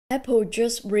Apple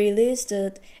just released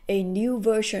a new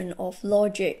version of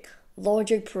Logic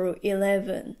Pro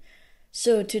 11.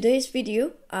 So today's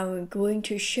video, I'm going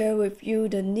to share with you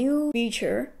the new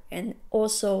feature, and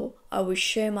also I will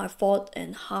share my thought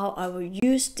and how I will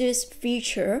use this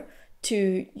feature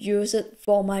to use it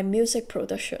for my music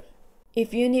production.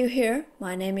 If you're new here,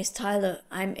 my name is Tyler.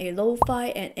 I'm a lo-fi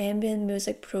and ambient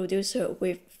music producer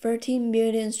with 13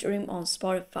 million streams on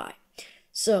Spotify.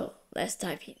 So let's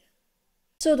dive in.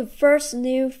 So the first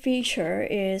new feature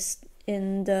is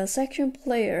in the section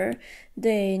player,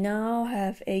 they now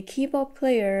have a keyboard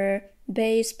player,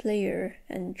 bass player,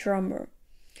 and drummer.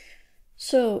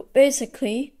 So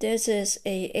basically, this is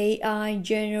a AI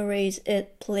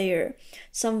generated player,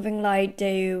 something like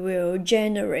they will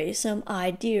generate some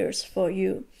ideas for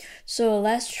you. So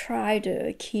let's try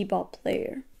the keyboard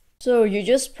player. So you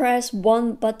just press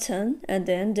one button and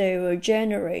then they will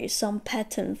generate some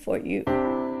pattern for you.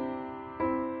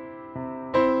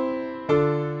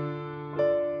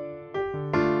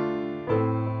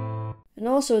 And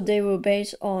also they will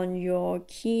base on your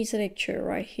key signature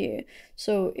right here.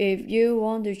 So if you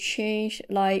want to change,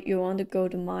 like you want to go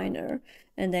to minor,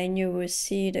 and then you will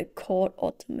see the chord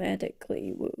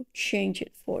automatically will change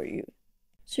it for you.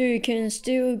 So you can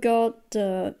still got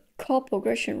the chord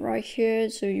progression right here,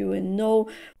 so you will know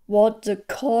what the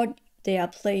chord they are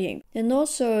playing. And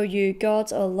also you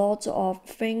got a lot of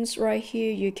things right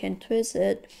here, you can twist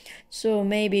it. So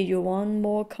maybe you want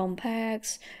more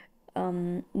compact,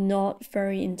 not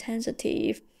very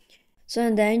intensive. So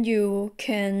and then you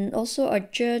can also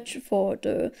adjust for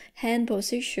the hand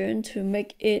position to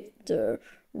make it the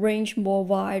range more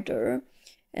wider.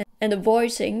 And the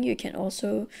voicing, you can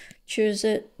also choose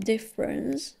it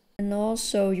different. And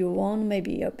also you want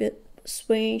maybe a bit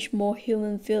swing, more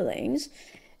human feelings.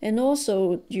 And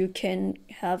also you can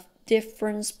have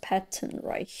different pattern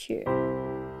right here.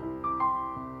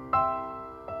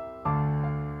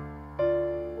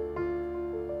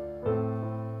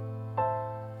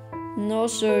 And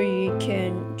also you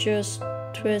can just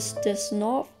twist this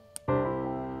knob,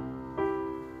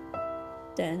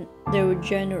 then they will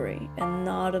generate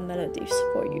another melodies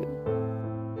for you.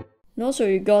 And also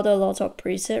you got a lot of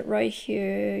preset right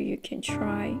here, you can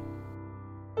try.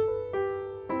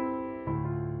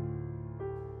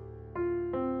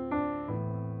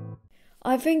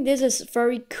 I think this is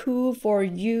very cool for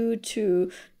you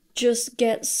to just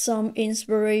get some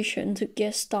inspiration to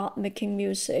get start making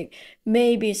music.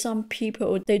 Maybe some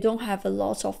people, they don't have a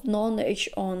lot of knowledge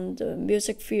on the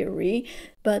music theory,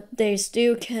 but they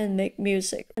still can make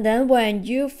music. And then when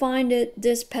you find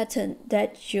this pattern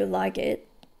that you like it,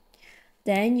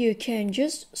 then you can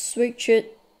just switch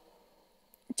it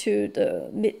to the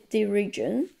MIDI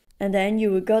region, and then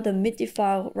you will got the MIDI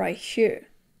file right here.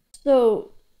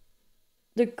 So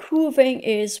the cool thing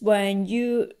is when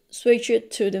you switch it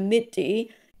to the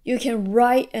MIDI, you can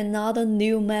write another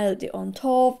new melody on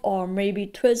top, or maybe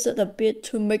twist it a bit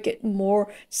to make it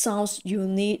more sounds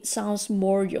unique, sounds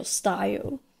more your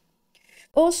style.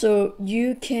 Also,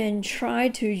 you can try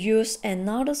to use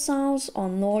another sounds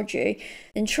on Logic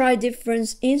and try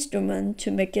different instrument to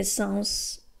make it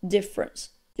sounds different.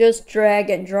 Just drag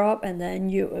and drop and then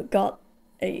you got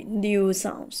a new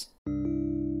sounds.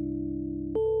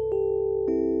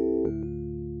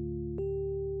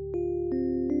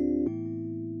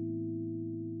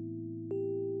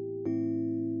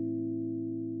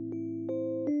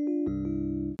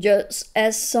 Just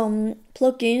add some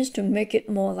plugins to make it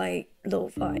more like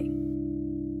lo-fi.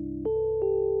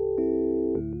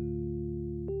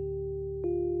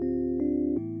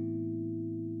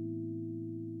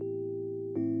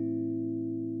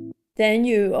 Then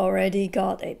you already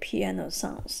got a piano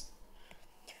sounds.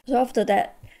 So after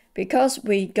that, because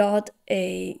we got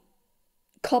a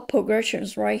chord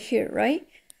progressions right here, right?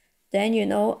 Then you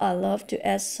know I love to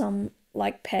add some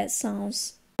like pad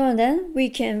sounds. And then we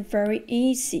can very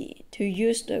easy to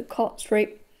use the chord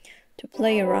strip to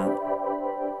play around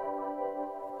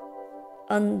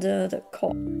under the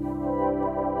chord.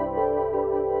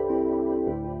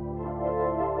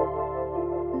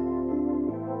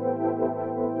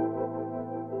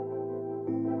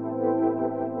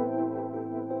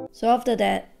 So after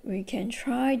that, we can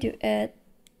try to add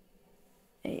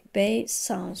a bass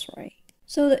sounds, right?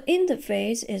 So the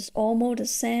interface is almost the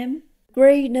same.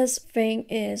 Greatest thing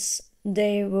is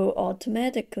they will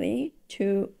automatically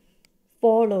to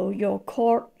follow your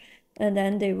chord and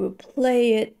then they will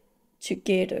play it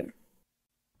together.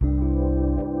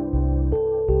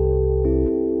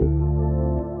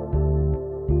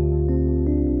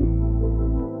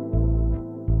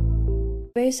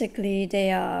 Basically,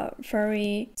 they are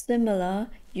very similar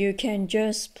you can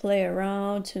just play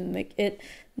around to make it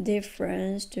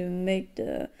different, to make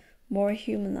the more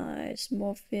humanized,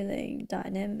 more feeling,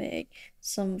 dynamic,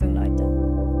 something like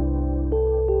that.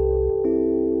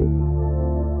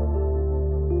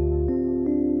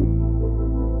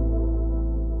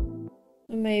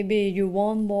 Maybe you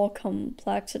want more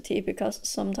complexity because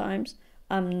sometimes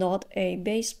I'm not a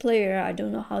bass player, I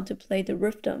don't know how to play the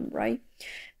rhythm, right?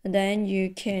 And then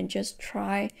you can just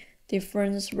try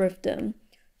different rhythm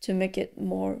to make it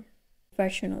more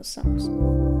professional sounds.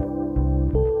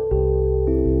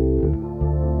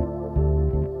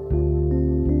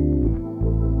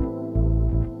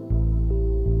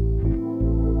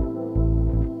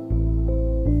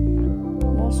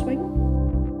 More swing.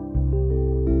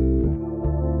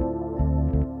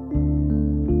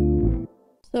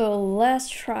 So let's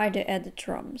try to add the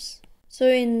drums. So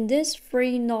in these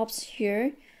 3 knobs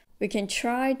here, we can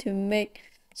try to make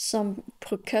some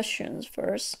percussions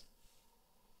first.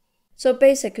 So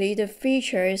basically the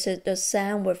feature is the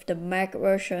same with the Mac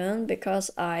version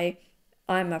because I'm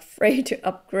afraid to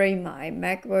upgrade my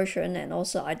Mac version, and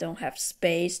also I don't have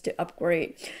space to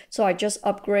upgrade. So I just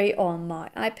upgrade on my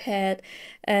iPad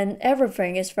and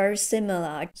everything is very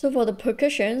similar. So for the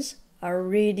percussions, I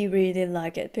really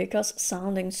like it because it's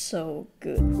sounding so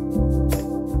good.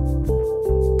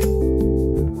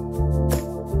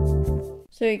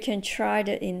 So you can try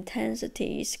the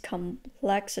intensities,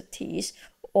 complexities,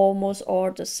 almost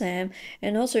all the same,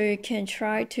 and also you can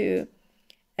try to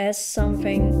add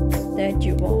something that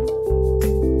you want.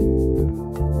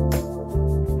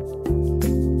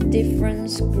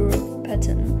 Different groove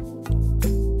pattern,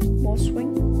 more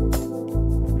swing,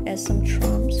 add some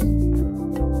drums.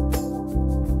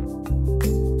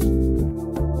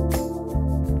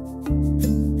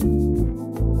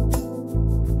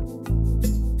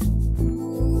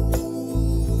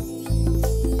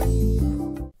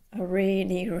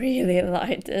 Really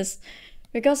like this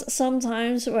because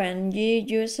sometimes when you're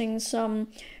using some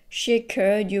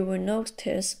shaker, you will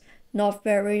notice not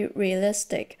very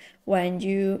realistic when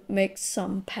you make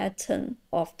some pattern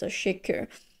of the shaker,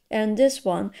 and this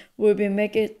one will be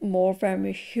make it more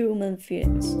very human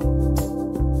feelings.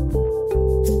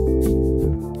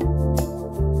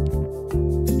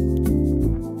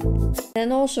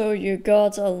 And also you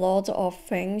got a lot of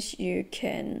things you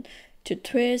can to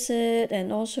twist it,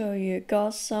 and also you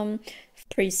got some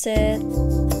preset.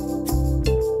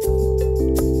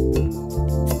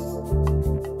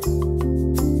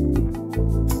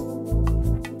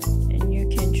 And you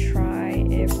can try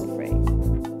everything.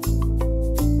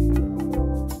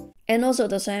 And also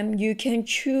the same, you can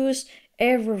choose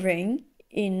everything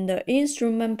in the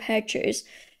instrument package.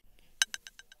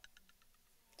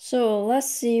 So let's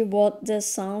see what the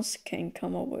sounds can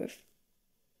come up with.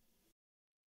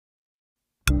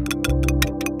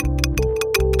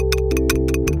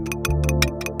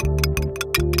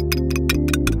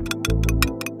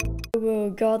 We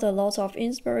got a lot of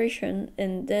inspiration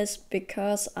in this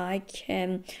because I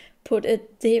can put a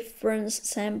different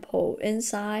sample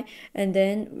inside, and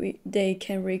then they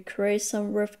can recreate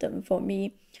some rhythm for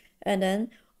me, and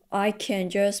then I can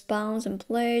just bounce and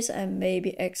place and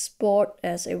maybe export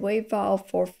as a WAV file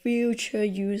for future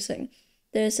using.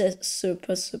 This is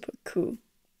super cool.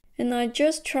 And I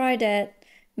just tried that.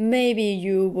 Maybe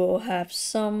you will have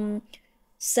some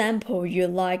sample you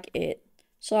like it.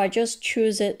 So I just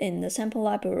choose it in the sample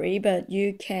library, but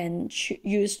you can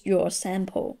use your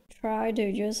sample. Try to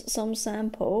use some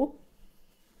sample,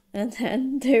 and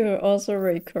then they will also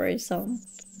recreate some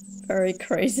very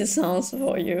crazy sounds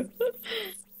for you.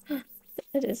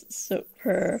 It is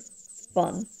super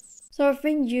fun. So I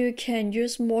think you can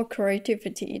use more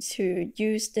creativity to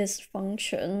use this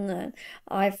function, and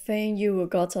I think you will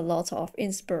got a lot of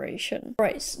inspiration.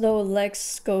 Right, so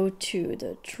let's go to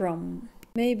the drum.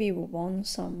 Maybe we want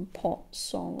some pop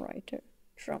songwriter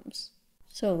drums.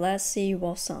 So let's see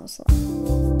what sounds like.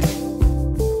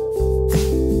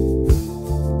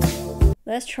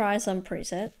 Let's try some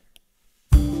preset.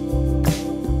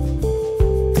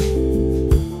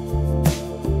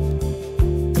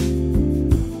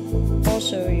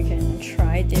 Also, you can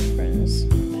try different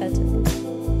patterns.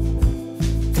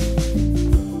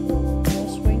 More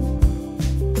swing.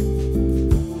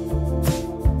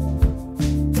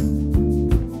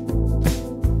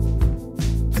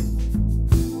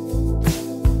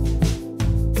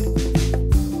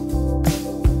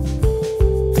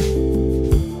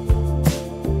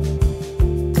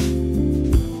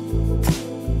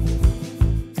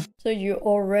 So you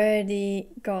already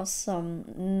got some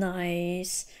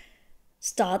nice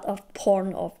start of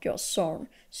point of your song.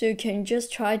 So you can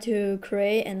just try to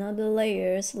create another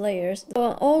layers.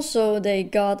 But also they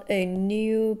got a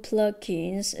new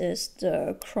plugins, is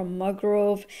the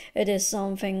ChromaGlow. It is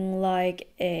something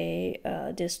like a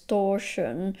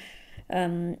distortion.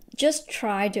 Just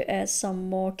try to add some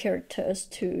more characters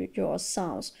to your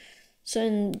sounds. So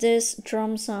in this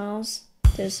drum sounds,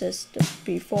 this is the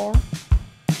before,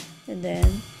 and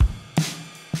then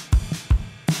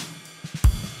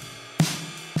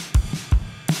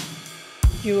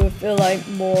you will feel like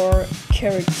more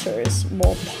characters,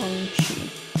 more punchy,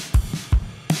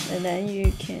 and then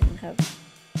you can have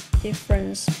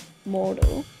different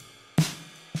model.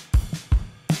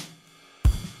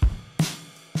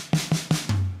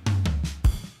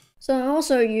 So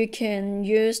also you can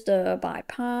use the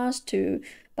bypass to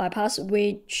bypass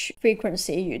which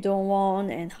frequency you don't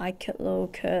want, and high cut, low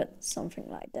cut, something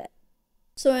like that.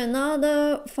 So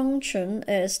another function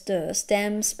is the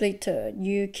stem splitter.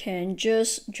 You can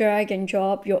just drag and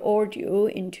drop your audio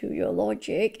into your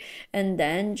Logic, and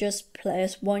then just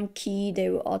press one key. They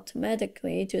will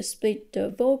automatically to split the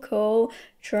vocal,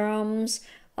 drums,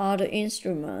 other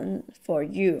instrument for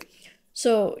you.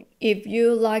 So if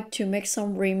you like to make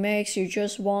some remix, you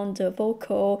just want the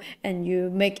vocal and you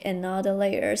make another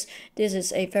layers, this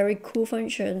is a very cool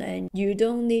function and you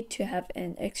don't need to have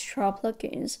an extra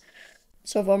plugins.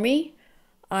 So for me,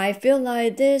 I feel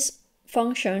like this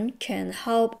function can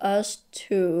help us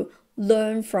to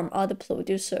learn from other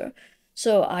producer.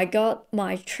 So I got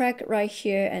my track right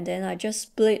here, and then I just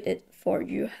split it for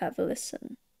you. Have a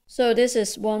listen. So this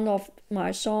is one of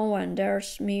my song, When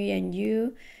There's Me and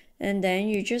You, and then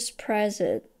you just press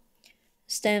it,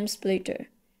 stem splitter,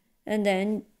 and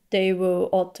then they will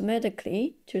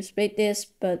automatically to split this,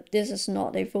 but this is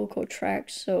not a vocal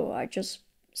track, so I just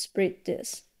split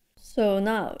this. So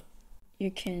now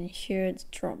you can hear the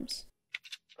drums.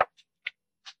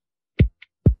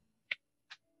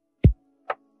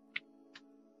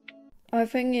 I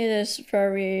think it is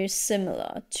very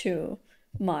similar to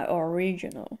my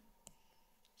original.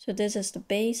 So this is the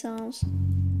bass sounds.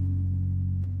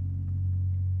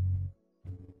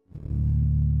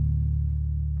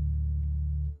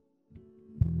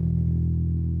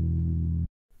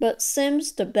 But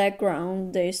since the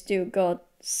background, they still got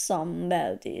some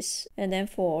melodies. And then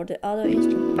for the other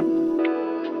instrument,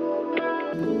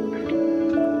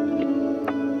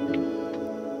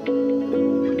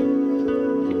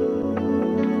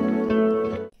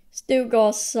 still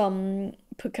got some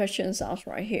percussion sounds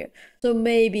right here. So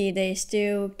maybe they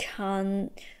still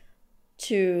can't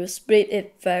to split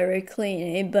it very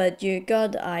cleanly, but you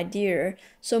got the idea.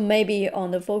 So maybe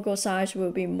on the vocal side will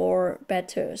be more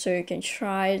better, so you can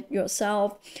try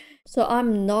yourself. So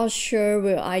I'm not sure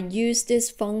will I use this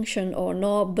function or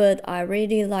not, but I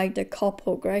really like the chord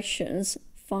progressions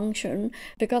function,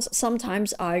 because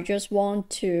sometimes I just want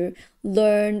to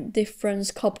learn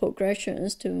different chord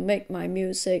progressions to make my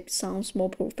music sounds more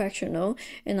professional,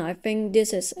 and I think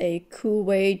this is a cool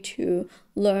way to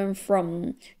learn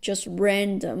from just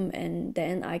random, and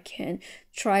then I can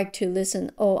try to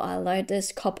listen, oh, I like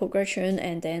this chord progression,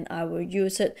 and then I will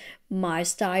use it my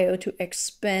style to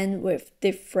expand with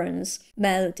different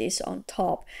melodies on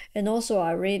top. And also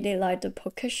I really like the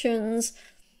percussions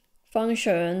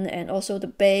function and also the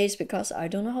bass, because I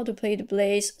don't know how to play the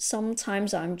bass.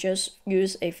 Sometimes I'm just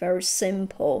use a very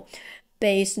simple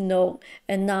bass note,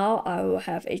 and now I will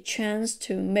have a chance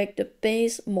to make the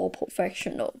bass more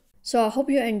professional. So I hope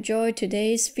you enjoyed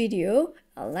today's video.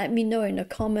 Let me know in the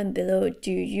comment below,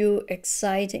 do you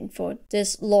exciting for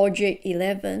this Logic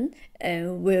 11,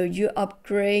 and will you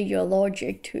upgrade your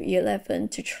Logic to 11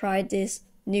 to try this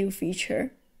new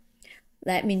feature?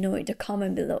 Let me know in the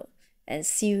comment below, and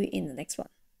see you in the next one.